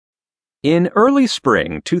In early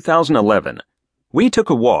spring 2011, we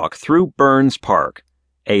took a walk through Burns Park,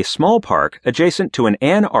 a small park adjacent to an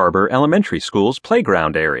Ann Arbor Elementary School's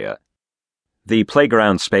playground area. The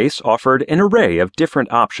playground space offered an array of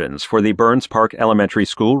different options for the Burns Park Elementary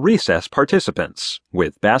School recess participants,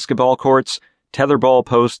 with basketball courts, tetherball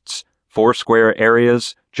posts, four-square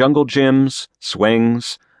areas, jungle gyms,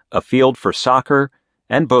 swings, a field for soccer,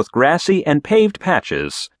 and both grassy and paved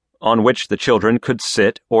patches on which the children could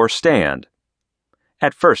sit or stand.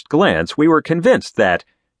 At first glance, we were convinced that,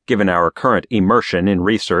 given our current immersion in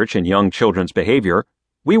research in young children's behavior,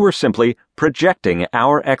 we were simply projecting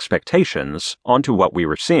our expectations onto what we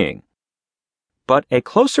were seeing. But a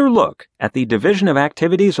closer look at the division of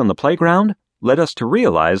activities on the playground led us to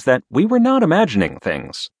realize that we were not imagining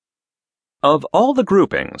things. Of all the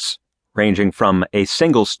groupings, ranging from a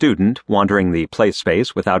single student wandering the play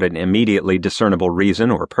space without an immediately discernible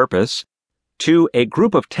reason or purpose, to a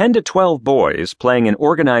group of 10 to 12 boys playing an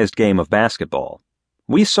organized game of basketball,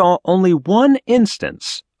 we saw only one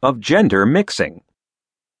instance of gender mixing.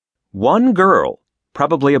 One girl,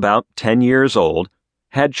 probably about 10 years old,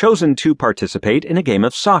 had chosen to participate in a game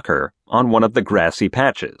of soccer on one of the grassy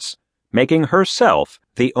patches, making herself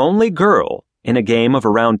the only girl in a game of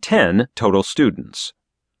around 10 total students.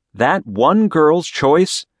 That one girl's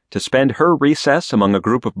choice to spend her recess among a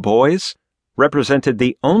group of boys represented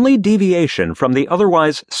the only deviation from the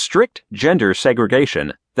otherwise strict gender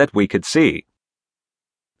segregation that we could see.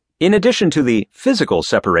 In addition to the physical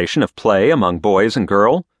separation of play among boys and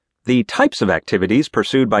girls, the types of activities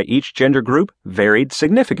pursued by each gender group varied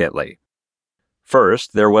significantly.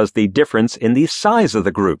 First, there was the difference in the size of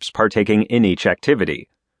the groups partaking in each activity.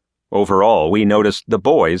 Overall, we noticed the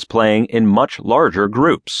boys playing in much larger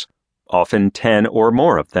groups, often 10 or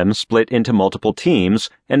more of them split into multiple teams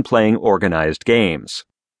and playing organized games.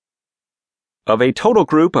 Of a total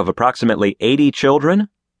group of approximately 80 children,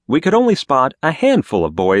 we could only spot a handful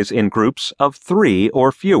of boys in groups of 3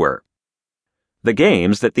 or fewer. The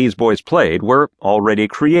games that these boys played were already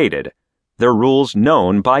created, their rules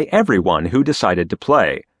known by everyone who decided to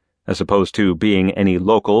play, as opposed to being any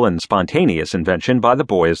local and spontaneous invention by the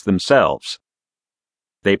boys themselves.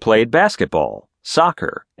 They played basketball,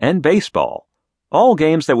 soccer, and baseball, all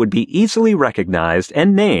games that would be easily recognized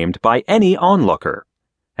and named by any onlooker,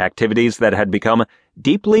 activities that had become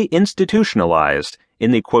deeply institutionalized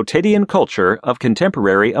in the quotidian culture of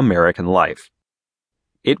contemporary American life.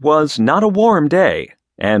 It was not a warm day,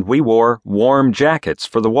 and we wore warm jackets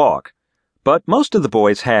for the walk, but most of the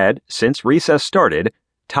boys had, since recess started,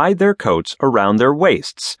 tied their coats around their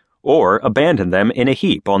waists or abandoned them in a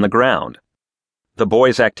heap on the ground. The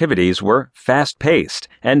boys' activities were fast-paced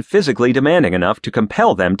and physically demanding enough to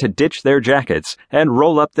compel them to ditch their jackets and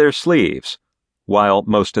roll up their sleeves, while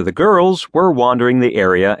most of the girls were wandering the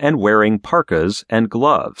area and wearing parkas and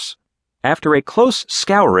gloves. After a close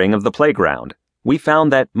scouring of the playground, we found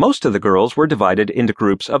that most of the girls were divided into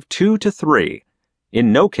groups of 2 to 3.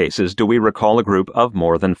 In no cases do we recall a group of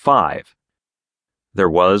more than 5. There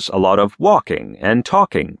was a lot of walking and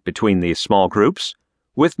talking between these small groups,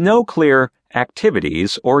 with no clear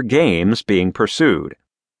activities or games being pursued.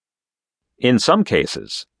 In some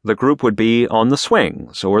cases, the group would be on the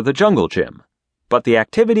swings or the jungle gym, but the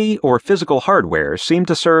activity or physical hardware seemed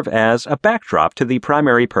to serve as a backdrop to the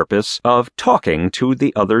primary purpose of talking to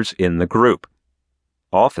the others in the group.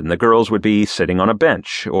 Often the girls would be sitting on a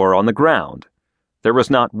bench or on the ground. There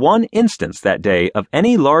was not one instance that day of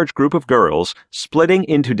any large group of girls splitting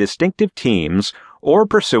into distinctive teams or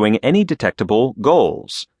pursuing any detectable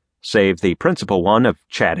goals, save the principal one of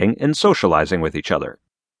chatting and socializing with each other.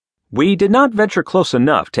 We did not venture close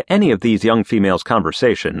enough to any of these young females'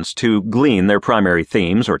 conversations to glean their primary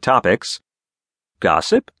themes or topics.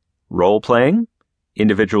 Gossip? Role-playing?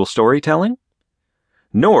 Individual storytelling?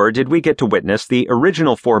 Nor did we get to witness the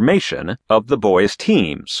original formation of the boys'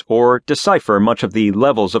 teams or decipher much of the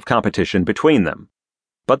levels of competition between them.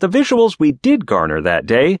 But the visuals we did garner that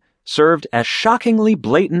day served as shockingly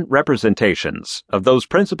blatant representations of those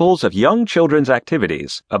principles of young children's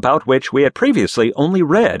activities about which we had previously only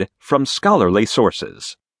read from scholarly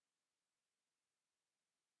sources.